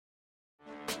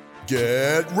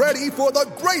Get ready for the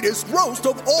greatest roast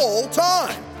of all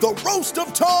time, the Roast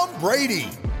of Tom Brady,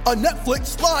 a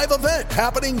Netflix live event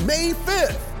happening May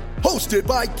 5th. Hosted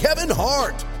by Kevin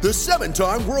Hart, the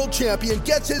 7-time world champion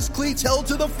gets his cleats held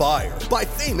to the fire by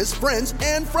famous friends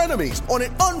and frenemies on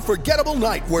an unforgettable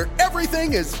night where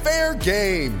everything is fair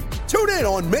game. Tune in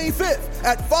on May 5th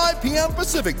at 5 p.m.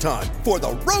 Pacific time for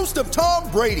the Roast of Tom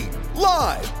Brady,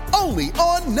 live only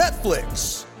on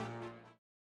Netflix.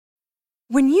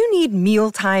 When you need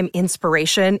mealtime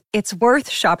inspiration, it's worth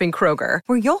shopping Kroger,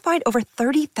 where you'll find over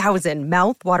 30,000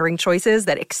 mouth-watering choices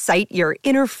that excite your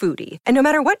inner foodie. And no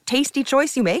matter what tasty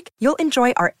choice you make, you'll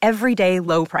enjoy our everyday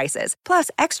low prices, plus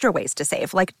extra ways to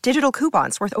save, like digital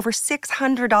coupons worth over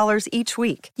 $600 each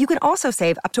week. You can also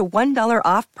save up to $1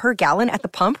 off per gallon at the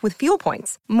pump with fuel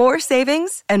points. More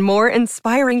savings and more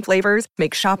inspiring flavors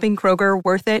make shopping Kroger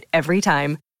worth it every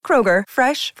time. Kroger,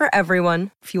 fresh for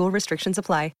everyone. Fuel restrictions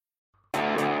apply.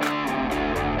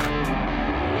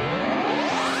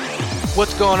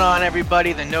 What's going on,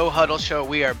 everybody? The No Huddle Show.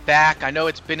 We are back. I know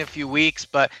it's been a few weeks,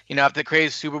 but, after the crazy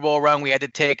Super Bowl run, we had to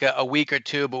take a week or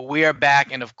two, but we are back.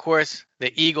 And, of course,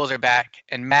 the Eagles are back.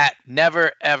 And, Matt,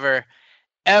 never, ever,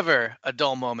 ever a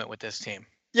dull moment with this team.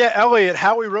 Yeah, Elliot,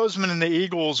 Howie Roseman and the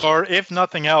Eagles are, if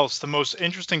nothing else, the most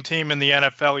interesting team in the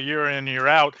NFL year in and year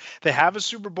out. They have a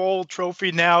Super Bowl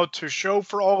trophy now to show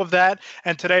for all of that.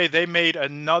 And today they made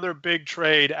another big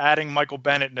trade, adding Michael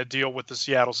Bennett in a deal with the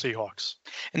Seattle Seahawks.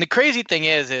 And the crazy thing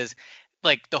is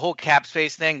like the whole cap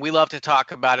space thing, we love to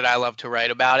talk about it. I love to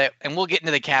write about it. And we'll get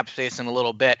into the cap space in a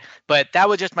little bit. But that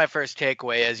was just my first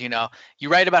takeaway is, you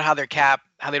write about how they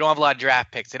don't have a lot of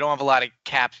draft picks. They don't have a lot of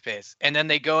cap space. And then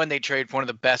they go and they trade for one of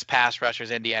the best pass rushers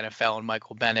in the NFL in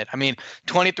Michael Bennett.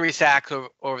 23 sacks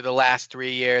over the last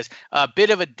 3 years. A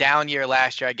bit of a down year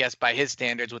last year, I guess, by his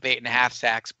standards with 8.5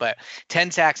 sacks, but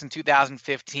 10 sacks in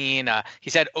 2015.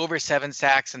 He's had over 7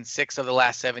 sacks in 6 of the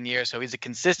last 7 years. So he's a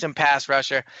consistent pass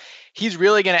rusher. He's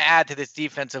really going to add to this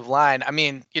defensive line.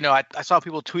 I saw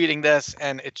people tweeting this,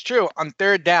 and it's true. On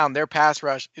third down, their pass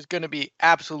rush is going to be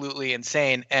absolutely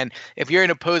insane. And if you're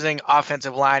an opposing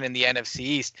offensive line in the NFC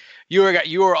East, you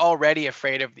were already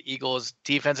afraid of the Eagles'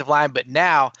 defensive line, but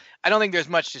now I don't think there's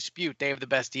much dispute. They have the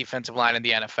best defensive line in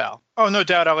the NFL. Oh, no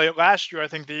doubt, Elliot. Last year, I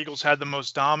think the Eagles had the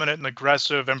most dominant and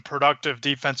aggressive and productive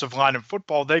defensive line in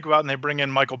football. They go out and they bring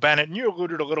in Michael Bennett, and you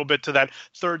alluded a little bit to that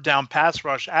third down pass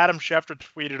rush. Adam Schefter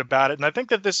tweeted about it, and I think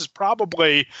that this is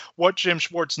probably what Jim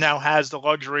Schwartz now has the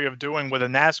luxury of doing with a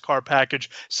NASCAR package,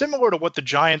 similar to what the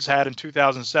Giants had in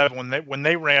 2007 when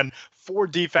they ran 4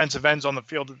 defensive ends on the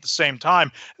field at the same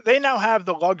time. They now have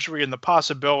the luxury and the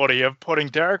possibility of putting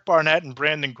Derek Barnett and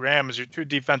Brandon Graham as your 2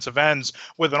 defensive ends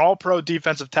with an all-pro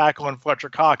defensive tackle in Fletcher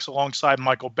Cox alongside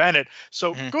Michael Bennett.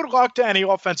 So good luck to any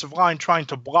offensive line trying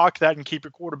to block that and keep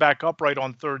your quarterback upright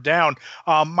on third down.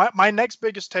 My next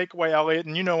biggest takeaway, Elliot,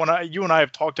 and you and I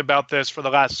have talked about this for the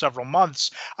last several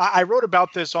months. I wrote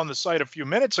about this on the site a few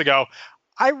minutes ago.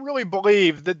 I really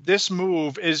believe that this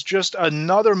move is just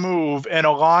another move in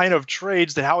a line of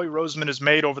trades that Howie Roseman has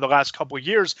made over the last couple of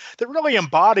years that really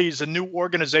embodies a new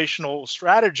organizational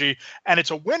strategy, and it's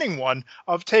a winning one,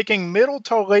 of taking middle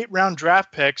to late round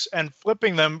draft picks and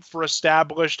flipping them for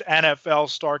established NFL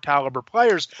star caliber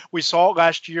players. We saw it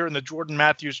last year in the Jordan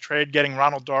Matthews trade, getting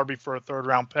Ronald Darby for a 3rd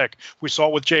round pick. We saw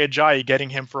it with Jay Ajayi getting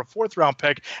him for a 4th round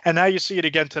pick, and now you see it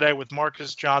again today with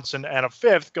Marcus Johnson and a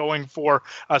 5th going for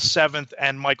a 7th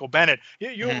and Michael Bennett.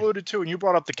 You alluded to, and you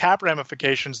brought up the cap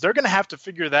ramifications. They're going to have to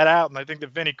figure that out, and I think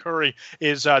that Vinny Curry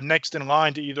is next in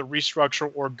line to either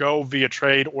restructure or go via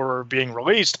trade or being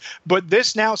released. But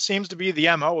this now seems to be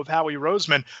the MO of Howie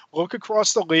Roseman. Look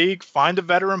across the league, find a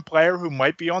veteran player who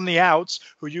might be on the outs,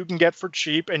 who you can get for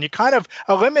cheap, and you kind of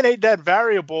eliminate that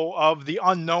variable of the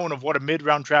unknown of what a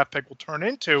mid-round draft pick will turn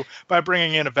into by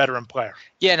bringing in a veteran player.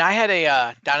 Yeah, and I had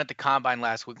a down at the Combine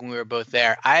last week when we were both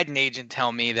there, I had an agent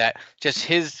tell me that just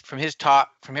from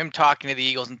him talking to the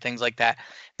Eagles and things like that,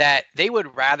 that they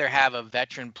would rather have a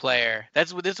veteran player.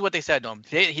 This is what they said to him.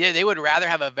 They would rather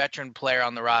have a veteran player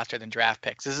on the roster than draft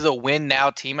picks. This is a win now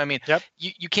team.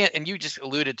 You can't, and you just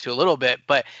alluded to a little bit,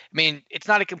 but it's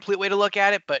not a complete way to look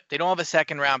at it, but they don't have a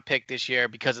 2nd round pick this year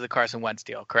because of the Carson Wentz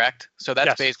deal, correct? So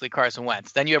that's basically Carson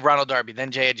Wentz. Then you have Ronald Darby,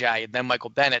 then Jay Ajayi, then Michael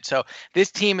Bennett. So this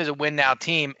team is a win now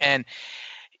team. And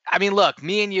look,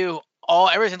 me and you,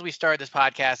 ever since we started this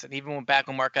podcast, and even back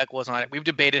when Mark Eckel was on it, we've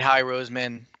debated Howie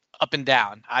Roseman up and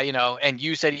down. And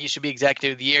you said he should be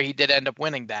executive of the year. He did end up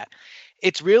winning that.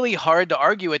 It's really hard to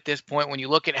argue at this point when you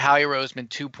look at Howie Roseman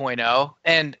 2.0.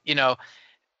 And,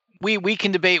 we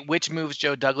can debate which moves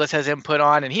Joe Douglas has input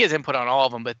on, and he has input on all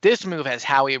of them. But this move has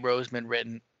Howie Roseman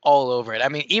written all over it. I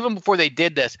mean, even before they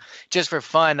did this, just for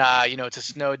fun, it's a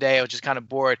snow day. I was just kind of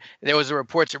bored. There was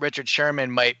reports that Richard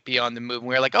Sherman might be on the move. And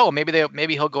we were like, oh, maybe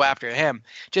he'll go after him,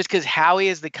 just because Howie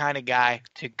is the kind of guy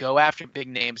to go after big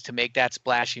names to make that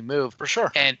splashy move. For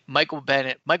sure. And Michael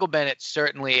Bennett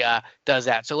certainly does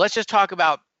that. So let's just talk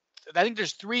about. I think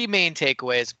there's three main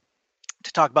takeaways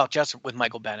to talk about just with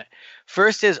Michael Bennett.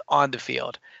 First is on the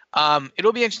field.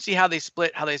 It'll be interesting to see how they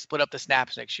split up the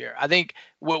snaps next year. I think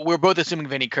we're both assuming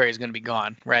Vinny Curry is going to be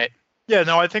gone, right? Yeah,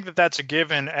 no, I think that's a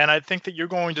given, and I think that you're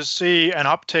going to see an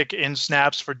uptick in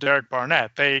snaps for Derek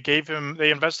Barnett. They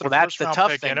invested a first-round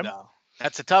pick in him.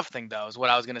 That's a tough thing, though, is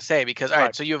what I was going to say. Because, all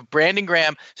right, so you have Brandon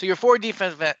Graham. So you're four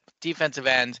defensive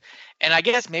ends. And I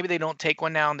guess maybe they don't take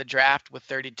one now in the draft with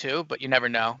 32, but you never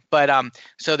know. But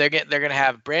so they're going to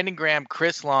have Brandon Graham,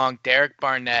 Chris Long, Derek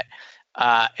Barnett,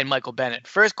 and Michael Bennett.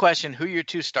 First question, who are your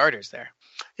two starters there?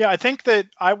 Yeah, I think that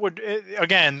I would,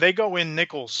 again, they go in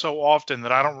nickels so often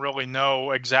that I don't really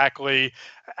know exactly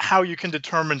how you can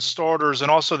determine starters.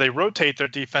 And also they rotate their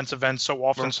defensive ends so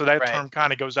often. So that term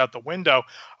kind of goes out the window.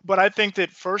 But I think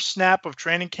that first snap of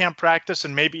training camp practice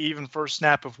and maybe even first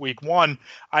snap of week one,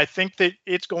 I think that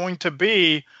it's going to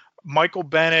be Michael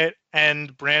Bennett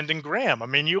and Brandon Graham. I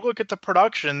mean, you look at the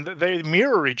production, they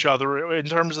mirror each other in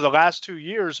terms of the last 2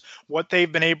 years, what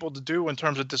they've been able to do in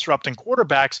terms of disrupting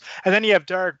quarterbacks. And then you have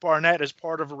Derek Barnett as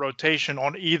part of a rotation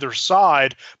on either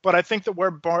side. But I think that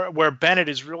where Bennett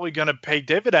is really going to pay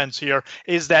dividends here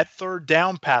is that third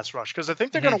down pass rush, because I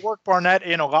think they're going to work Barnett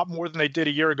in a lot more than they did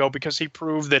a year ago because he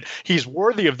proved that he's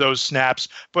worthy of those snaps.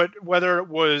 But whether it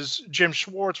was Jim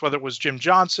Schwartz, whether it was Jim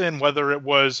Johnson, whether it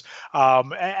was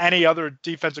any other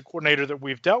defensive coordinator that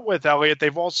we've dealt with, Elliot,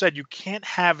 they've all said you can't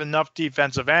have enough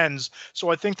defensive ends. So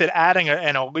I think that adding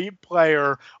an elite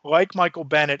player like Michael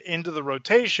Bennett into the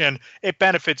rotation, it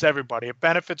benefits everybody. It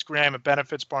benefits Graham, it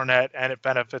benefits Barnett, and it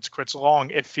benefits Chris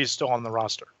Long if he's still on the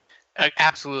roster.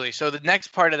 Absolutely. So the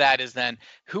next part of that is then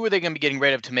who are they going to be getting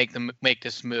rid of to make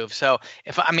this move? So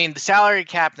the salary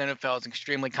cap in the NFL is an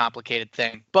extremely complicated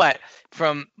thing, but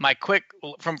from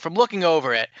looking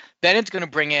over it, Bennett's going to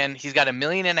bring in, he's got $1.5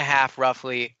 million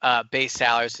roughly base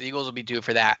salary. So the Eagles will be due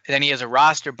for that. And then he has a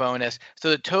roster bonus. So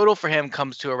the total for him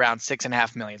comes to around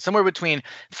 $6.5 million, somewhere between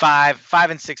 $5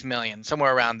 and $6 million,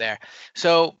 somewhere around there.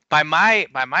 So by my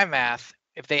math,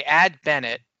 if they add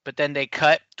Bennett, but then they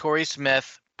cut Torrey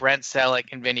Smith, Brent Selleck,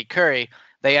 and Vinny Curry,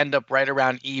 they end up right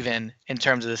around even in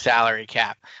terms of the salary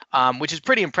cap, which is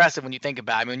pretty impressive when you think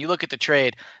about it. I mean, when you look at the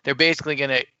trade, they're basically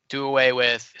going to do away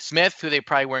with Smith, who they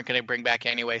probably weren't going to bring back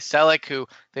anyway, Selleck, who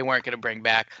they weren't going to bring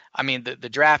back. I mean, the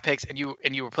draft picks, and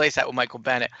you replace that with Michael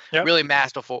Bennett. Yep. Really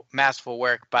masterful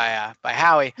work by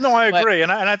Howie. No, I agree,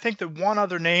 and I think that one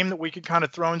other name that we could kind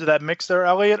of throw into that mix there,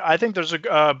 Elliot, I think there's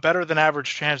a better than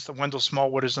average chance that Wendell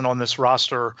Smallwood isn't on this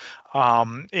roster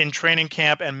in training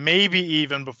camp and maybe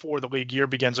even before the league year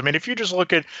begins. I mean, if you just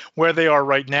look at where they are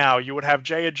right now, you would have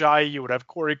Jay Ajayi, you would have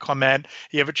Corey Clement,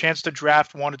 you have a chance to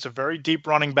draft one. It's a very deep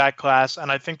running back class,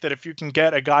 and I think that if you can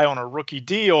get a guy on a rookie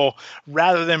deal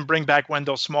rather than bring back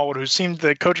Wendell Smallwood, who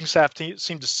the coaching staff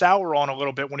seemed to sour on a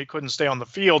little bit when he couldn't stay on the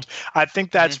field, I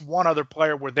think that's one other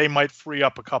player where they might free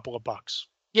up a couple of bucks.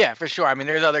 Yeah, for sure. I mean,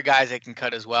 there's other guys they can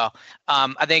cut as well.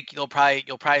 I think you'll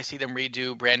probably see them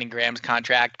redo Brandon Graham's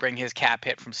contract, bring his cap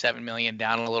hit from $7 million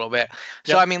down a little bit.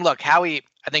 So, I mean, look, Howie,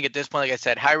 I think at this point, like I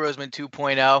said, Howie Roseman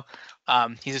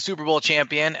 2.0. He's a Super Bowl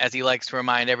champion, as he likes to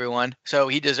remind everyone. So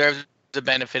he deserves the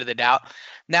benefit of the doubt.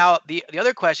 Now, the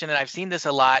other question, and I've seen this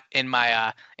a lot in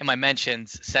my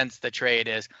mentions since the trade,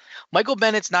 is Michael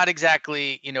Bennett's not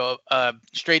exactly, a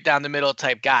straight down the middle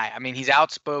type guy. I mean, he's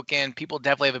outspoken. People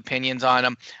definitely have opinions on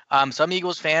him. Some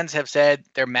Eagles fans have said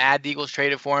they're mad the Eagles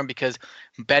traded for him because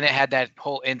Bennett had that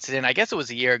whole incident, I guess it was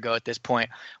a year ago at this point,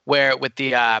 where with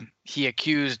he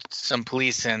accused some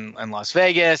police in Las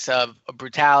Vegas of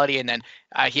brutality, and then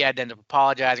he had to end up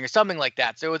apologizing or something like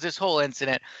that. So it was this whole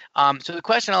incident. So the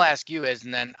question I'll ask you is,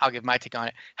 and then I'll give my take on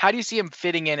it, how do you see him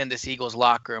fitting in this Eagles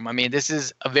locker room? I mean, this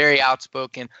is a very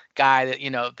outspoken guy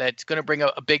that, that's going to bring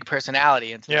a big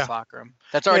personality into this locker room.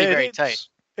 That's already very tight.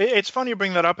 It's funny you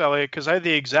bring that up, Elliot, because I had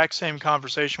the exact same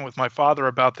conversation with my father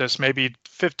about this maybe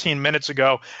 15 minutes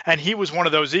ago, and he was one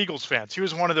of those Eagles fans. He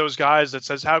was one of those guys that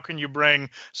says, how can you bring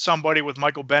somebody with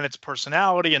Michael Bennett's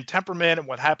personality and temperament and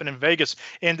what happened in Vegas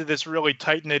into this really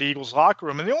tight-knit Eagles locker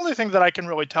room? And the only thing that I can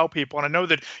really tell people, and I know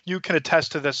that you can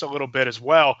attest to this a little bit as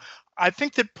well, I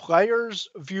think that players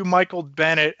view Michael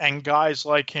Bennett and guys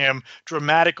like him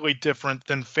dramatically different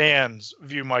than fans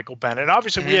view Michael Bennett. And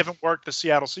obviously, we haven't worked the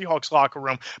Seattle Seahawks locker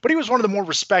room, but he was one of the more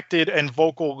respected and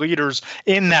vocal leaders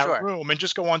in that room. And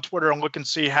just go on Twitter and look and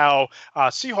see how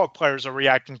Seahawk players are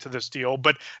reacting to this deal.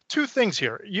 But two things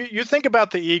here. You think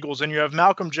about the Eagles, and you have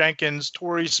Malcolm Jenkins,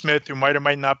 Torrey Smith, who might or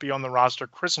might not be on the roster.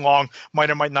 Chris Long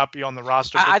might or might not be on the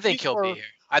roster. I think he'll be here.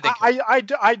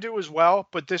 I do as well,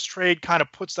 but this trade kind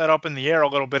of puts that up in the air a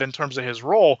little bit in terms of his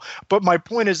role. But my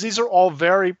point is, these are all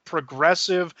very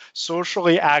progressive,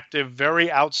 socially active, very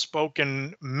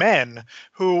outspoken men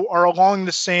who are along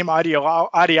the same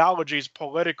ideologies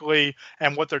politically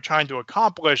and what they're trying to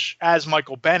accomplish as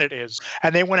Michael Bennett is.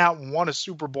 And they went out and won a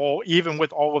Super Bowl, even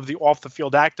with all of the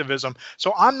off-the-field activism.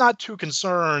 So I'm not too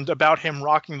concerned about him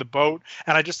rocking the boat.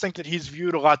 And I just think that he's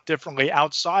viewed a lot differently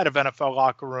outside of NFL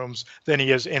locker rooms than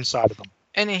he is inside of them.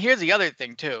 And here's the other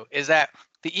thing too, is that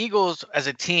the Eagles as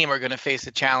a team are going to face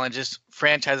a challenge this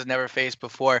franchise has never faced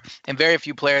before, and very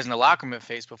few players in the locker room have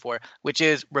faced before, which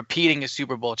is repeating as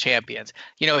Super Bowl champions.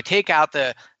 Take out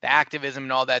the activism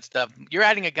and all that stuff. You're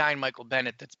adding a guy in Michael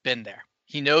Bennett that's been there.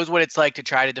 He knows what it's like to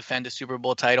try to defend a Super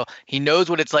Bowl title. He knows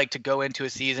what it's like to go into a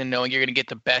season knowing you're going to get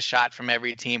the best shot from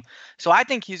every team. So I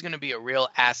think he's going to be a real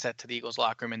asset to the Eagles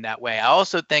locker room in that way. I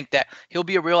also think that he'll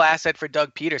be a real asset for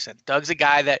Doug Peterson. Doug's a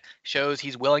guy that shows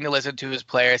he's willing to listen to his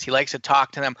players. He likes to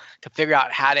talk to them to figure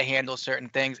out how to handle certain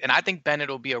things. And I think Bennett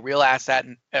will be a real asset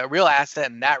in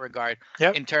that regard.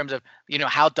 Yep. In terms of,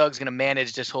 how Doug's going to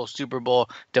manage this whole Super Bowl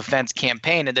defense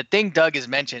campaign. And the thing Doug has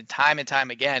mentioned time and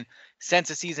time again since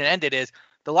the season ended is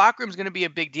the locker room is going to be a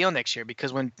big deal next year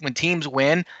because when teams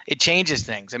win, it changes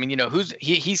things. I mean,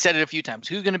 he said it a few times.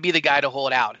 Who's going to be the guy to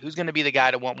hold out? Who's going to be the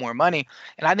guy to want more money?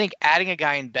 And I think adding a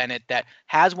guy in Bennett that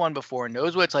has won before,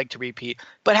 knows what it's like to repeat,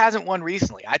 but hasn't won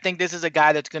recently. I think this is a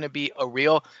guy that's going to be a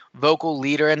real vocal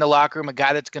leader in the locker room, a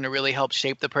guy that's going to really help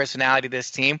shape the personality of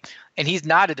this team. And he's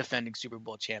not a defending Super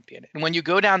Bowl champion. And when you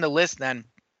go down the list then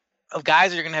of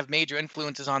guys that are going to have major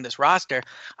influences on this roster,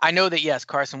 I know that, yes,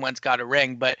 Carson Wentz got a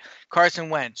ring, but Carson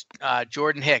Wentz,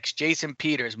 Jordan Hicks, Jason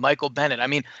Peters, Michael Bennett. I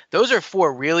mean, those are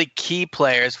four really key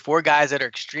players, four guys that are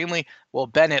extremely – well,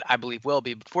 Bennett, I believe, will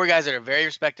be, but four guys that are very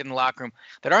respected in the locker room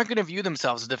that aren't going to view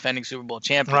themselves as defending Super Bowl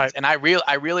champions. Right. And I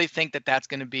really think that that's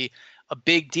going to be a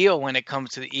big deal when it comes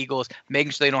to the Eagles,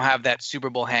 making sure they don't have that Super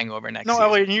Bowl hangover next season. No,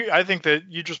 Elliot, I think that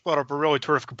you just brought up a really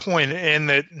terrific point in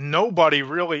that nobody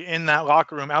really in that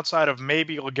locker room outside of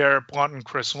maybe LeGarrette Blount and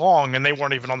Chris Long, and they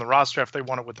weren't even on the roster after they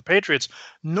won it with the Patriots,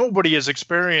 nobody has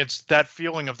experienced that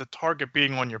feeling of the target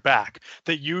being on your back,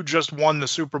 that you just won the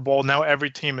Super Bowl, now every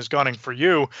team is gunning for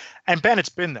you. And Bennett's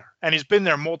been there, and he's been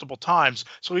there multiple times,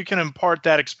 so he can impart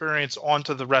that experience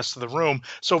onto the rest of the room.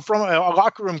 So from a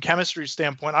locker room chemistry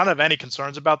standpoint, I don't have any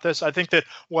concerns about this. I think that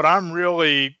what I'm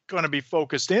really going to be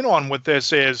focused in on with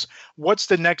this is what's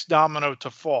the next domino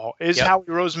to fall? Is Howie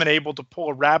Roseman able to pull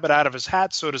a rabbit out of his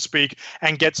hat, so to speak,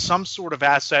 and get some sort of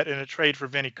asset in a trade for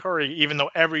Vinny Curry, even though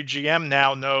every GM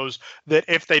now knows that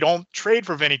if they don't trade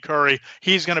for Vinny Curry,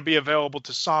 he's going to be available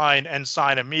to sign and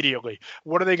sign immediately.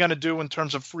 What are they going to do in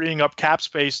terms of freeing up cap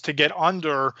space to get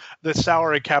under the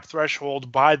salary cap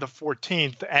threshold by the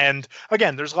 14th? And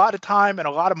again, there's a lot of time and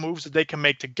a lot of moves that they can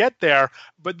make to get there.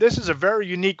 But this is a very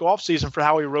unique offseason for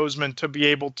Howie Roseman to be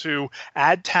able to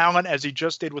add talent as he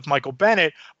just did with Michael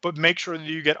Bennett, but make sure that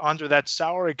you get under that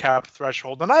salary cap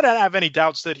threshold. And I don't have any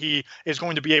doubts that he is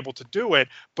going to be able to do it,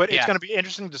 but it's going to be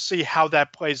interesting to see how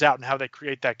that plays out and how they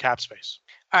create that cap space.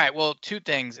 All right, well, two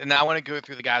things, and I want to go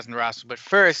through the guys in the roster. But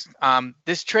first,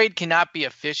 this trade cannot be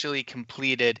officially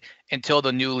completed until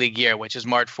the new league year, which is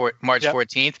March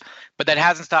 14th. But that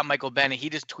hasn't stopped Michael Bennett. He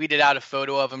just tweeted out a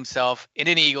photo of himself in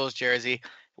an Eagles jersey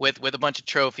with a bunch of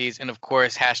trophies and, of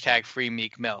course, hashtag free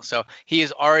Meek Mill. So he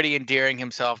is already endearing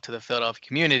himself to the Philadelphia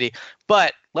community.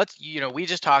 But we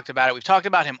just talked about it. We've talked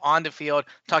about him on the field,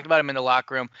 talked about him in the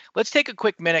locker room. Let's take a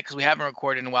quick minute because we haven't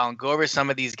recorded in a while and go over some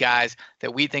of these guys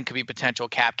that we think could be potential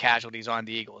cap casualties on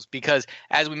the Eagles. Because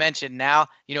as we mentioned now,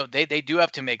 they do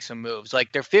have to make some moves.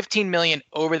 Like they're $15 million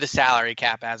over the salary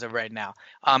cap as of right now.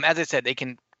 As I said, they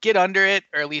can get under it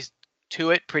or at least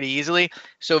to it pretty easily.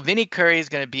 So Vinny Curry is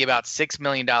going to be about $6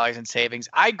 million in savings.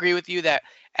 I agree with you that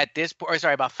at this point,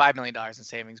 about $5 million in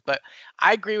savings, but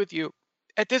I agree with you.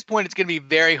 At this point, it's going to be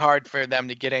very hard for them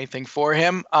to get anything for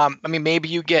him. Maybe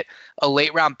you get a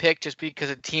late round pick just because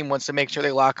a team wants to make sure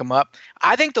they lock him up.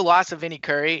 I think the loss of Vinny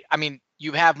Curry,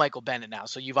 you have Michael Bennett now,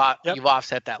 so you've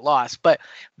offset that loss. But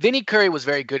Vinny Curry was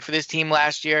very good for this team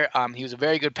last year. He was a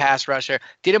very good pass rusher,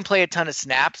 didn't play a ton of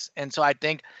snaps. And so I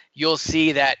think you'll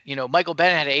see that, Michael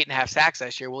Bennett had 8.5 sacks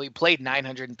last year. Well, he played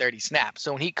 930 snaps.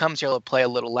 So when he comes here, he'll play a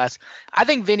little less. I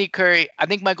think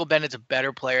Michael Bennett's a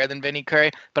better player than Vinny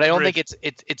Curry, but I don't think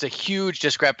it's a huge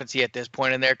discrepancy at this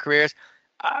point in their careers.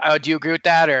 Do you agree with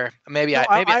that? Or maybe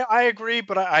I agree,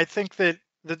 but I think that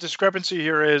the discrepancy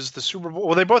here is the Super Bowl.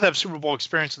 Well, they both have Super Bowl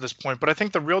experience at this point, but I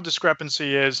think the real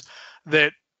discrepancy is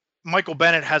that Michael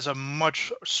Bennett has a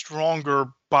much stronger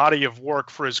body of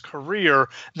work for his career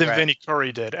than Vinny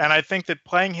Curry did. And I think that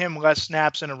playing him less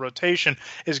snaps in a rotation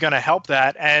is going to help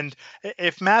that. And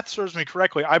if math serves me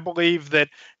correctly, I believe that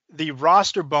the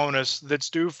roster bonus that's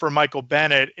due for Michael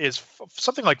Bennett is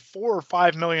something like $4 or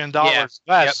 $5 million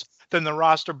less than the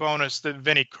roster bonus that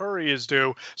Vinny Curry is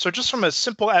due. So just from a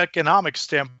simple economic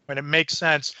standpoint, it makes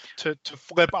sense to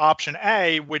flip option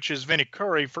A, which is Vinny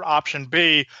Curry, for option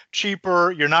B,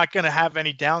 cheaper. You're not going to have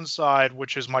any downside,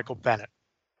 which is Michael Bennett.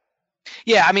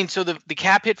 Yeah, I mean, so the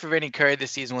cap hit for Vinny Curry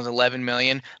this season was $11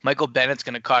 million. Michael Bennett's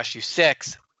going to cost you $6 million.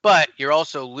 But you're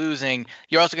also going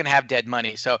to have dead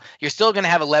money. So you're still going to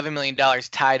have $11 million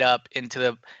tied up into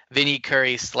the Vinny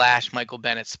Curry / Michael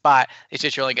Bennett spot. It's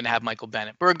just you're only going to have Michael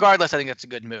Bennett. But regardless, I think that's a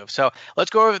good move. So let's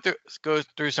go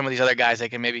through some of these other guys they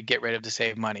can maybe get rid of to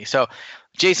save money. So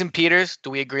Jason Peters,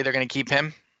 do we agree they're going to keep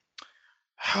him?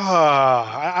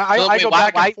 I go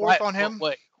back and forth on him.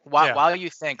 While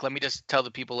you think, let me just tell the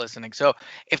people listening. So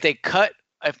if they cut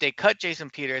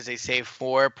Jason Peters, they save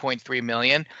 $4.3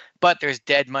 million, but there's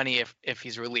dead money if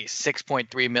he's released,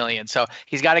 $6.3 million. So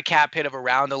he's got a cap hit of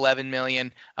around $11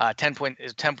 million,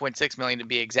 $10.6 million to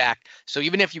be exact. So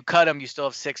even if you cut him, you still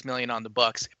have $6 million on the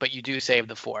books, but you do save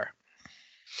the $4 million.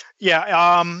 Yeah,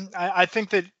 I think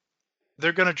that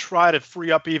they're going to try to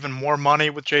free up even more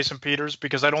money with Jason Peters,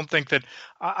 because I think that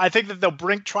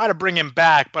they'll try to bring him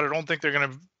back, but I don't think they're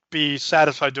going to be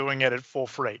satisfied doing it at full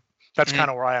freight. That's kind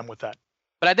of where I am with that.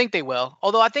 But I think they will.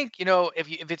 Although I think,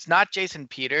 if it's not Jason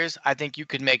Peters, I think you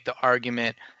could make the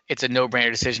argument it's a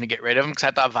no-brainer decision to get rid of him, because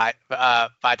I thought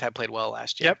Vaitai played well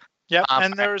last year. Yep.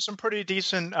 And there are some pretty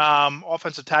decent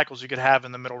offensive tackles you could have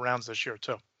in the middle rounds this year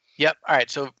too. Yep. All right.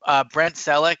 So Brent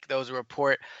Selleck, there was a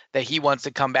report that he wants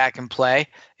to come back and play.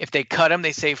 If they cut him,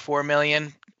 they save $4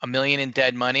 million, $1 million in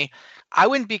dead money. I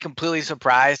wouldn't be completely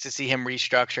surprised to see him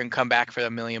restructure and come back for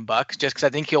 $1 million, just because I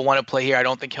think he'll want to play here. I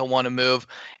don't think he'll want to move.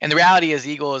 And the reality is,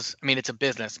 Eagles, I mean, it's a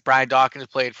business. Brian Dawkins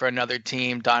played for another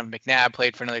team. Donovan McNabb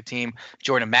played for another team.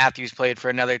 Jordan Matthews played for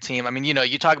another team. I mean,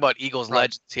 you talk about Eagles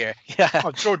legends here. Yeah.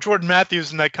 Oh, Jordan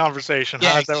Matthews in that conversation.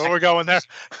 Yeah, exactly. Is that where we're going there?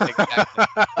 Exactly.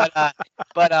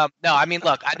 But no, I mean,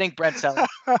 look, I think Brent Selleck,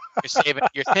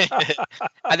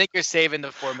 I think you're saving the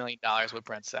 $4 million with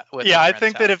Brent Selleck. Yeah, I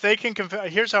think that if they can,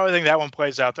 here's how I think that one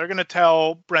plays out. They're going to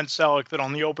tell Brent Selleck that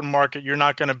on the open market, you're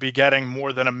not going to be getting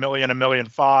more than $1 million, $1.5 million.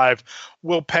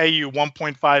 We'll pay you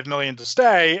 $1.5 million to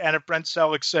stay. And if Brent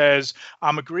Selleck says,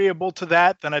 I'm agreeable to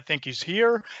that, then I think he's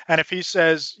here. And if he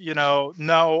says,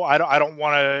 no, I don't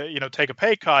want to, take a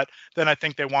pay cut, then I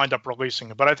think they wind up releasing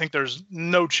him. But I think there's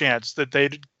no chance that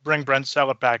they'd bring Brent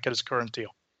Selleck back at his current deal.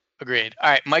 Agreed. All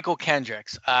right, Michael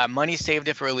Kendricks. Money saved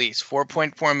if released,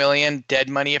 $4.4 million. Dead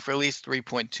money if released,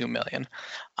 $3.2 million.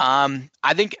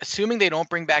 I think, assuming they don't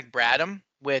bring back Bradham,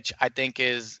 which I think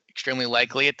is extremely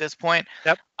likely at this point.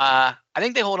 Yep. I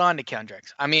think they hold on to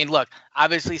Kendricks. I mean, look,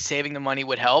 obviously saving the money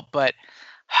would help, but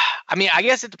I mean, I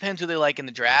guess it depends who they like in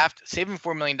the draft. Saving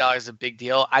 $4 million is a big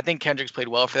deal. I think Kendricks played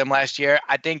well for them last year.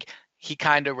 I think he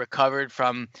kind of recovered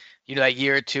from, that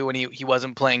year or two when he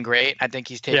wasn't playing great. I think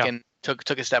he's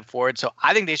took a step forward. So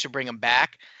I think they should bring him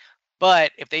back.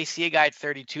 But if they see a guy at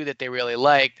 32 that they really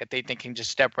like, that they think can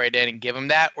just step right in and give him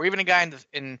that, or even a guy if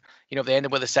they end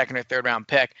up with a second or third round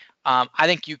pick, I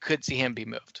think you could see him be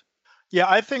moved. Yeah,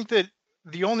 I think that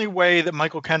the only way that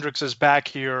Michael Kendricks is back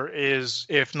here is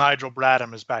if Nigel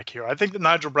Bradham is back here. I think that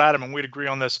Nigel Bradham, and we'd agree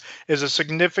on this, is a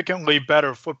significantly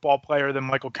better football player than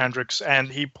Michael Kendricks, and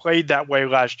he played that way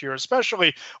last year,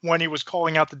 especially when he was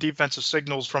calling out the defensive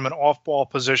signals from an off-ball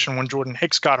position when Jordan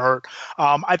Hicks got hurt.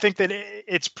 I think that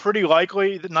it's pretty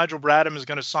likely that Nigel Bradham is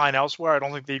going to sign elsewhere. I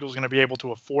don't think the Eagles are going to be able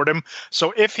to afford him.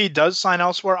 So if he does sign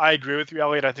elsewhere, I agree with you,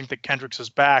 Elliot. I think that Kendricks is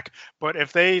back. But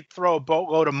if they throw a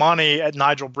boatload of money at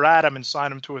Nigel Bradham and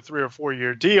sign him to a 3 or 4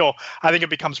 year deal, I think it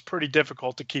becomes pretty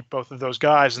difficult to keep both of those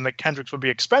guys, and that Kendricks would be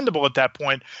expendable at that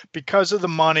point because of the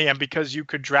money and because you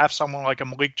could draft someone like a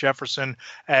Malik Jefferson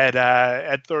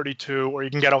at 32, or you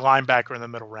can get a linebacker in the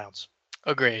middle rounds.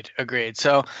 Agreed.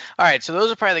 So, all right. So those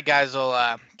are probably the guys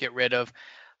they'll get rid of.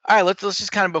 All right. Let's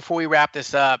just kind of, before we wrap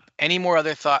this up, any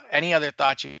other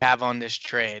thoughts you have on this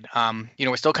trade?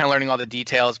 We're still kind of learning all the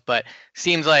details, but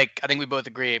seems like, I think we both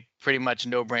agree, pretty much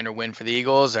no-brainer win for the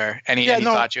Eagles. Or any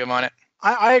thoughts you have on it?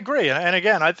 I agree. And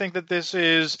again, I think that this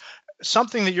is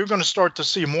something that you're going to start to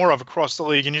see more of across the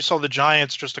league. And you saw the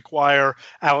Giants just acquire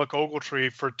Alec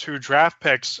Ogletree for 2 draft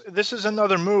picks. This is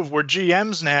another move where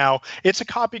GMs now, it's a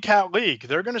copycat league.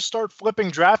 They're going to start flipping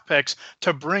draft picks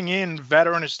to bring in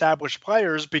veteran established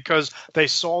players because they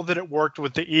saw that it worked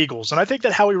with the Eagles. And I think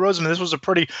that Howie Roseman, this was a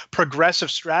pretty progressive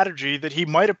strategy that he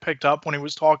might have picked up when he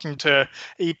was talking to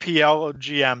EPL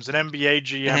GMs and NBA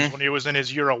GMs when he was in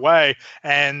his year away.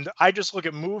 And I just look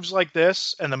at moves like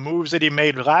this and the moves that he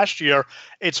made last year.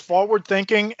 It's forward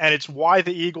thinking, and it's why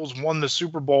the Eagles won the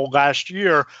Super Bowl last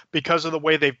year because of the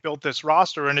way they've built this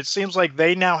roster. And it seems like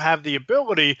they now have the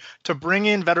ability to bring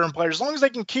in veteran players. As long as they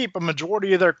can keep a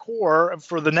majority of their core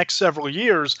for the next several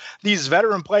years, these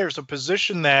veteran players have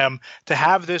positioned them to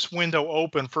have this window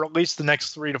open for at least the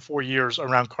next 3 to 4 years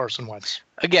around Carson Wentz.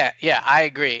 Again, yeah, I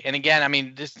agree. And again, I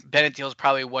mean, this Bennett deal is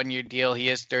probably a 1-year deal. He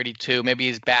is 32. Maybe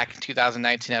he's back in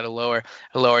 2019 at a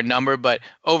lower number. But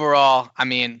overall, I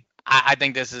mean, I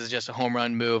think this is just a home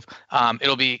run move.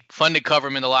 It'll be fun to cover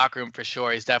him in the locker room for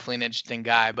sure. He's definitely an interesting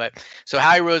guy. But so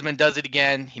Howie Roseman does it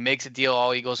again. He makes a deal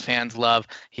all Eagles fans love.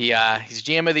 He's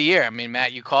GM of the year. I mean,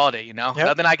 Matt, you called it.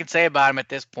 Nothing I can say about him at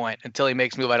this point until he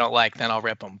makes a move I don't like. Then I'll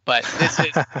rip him. But this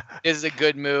is a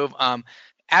good move.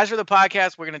 As for the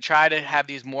podcast, we're going to try to have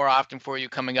these more often for you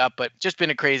coming up, but just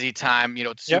been a crazy time,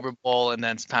 the Super Bowl and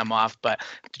then some time off. But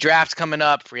the draft's coming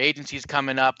up, free agency's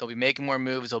coming up. They'll be making more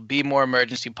moves. There'll be more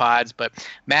emergency pods. But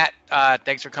Matt,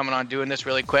 thanks for coming on doing this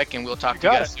really quick, and we'll talk to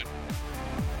you guys soon.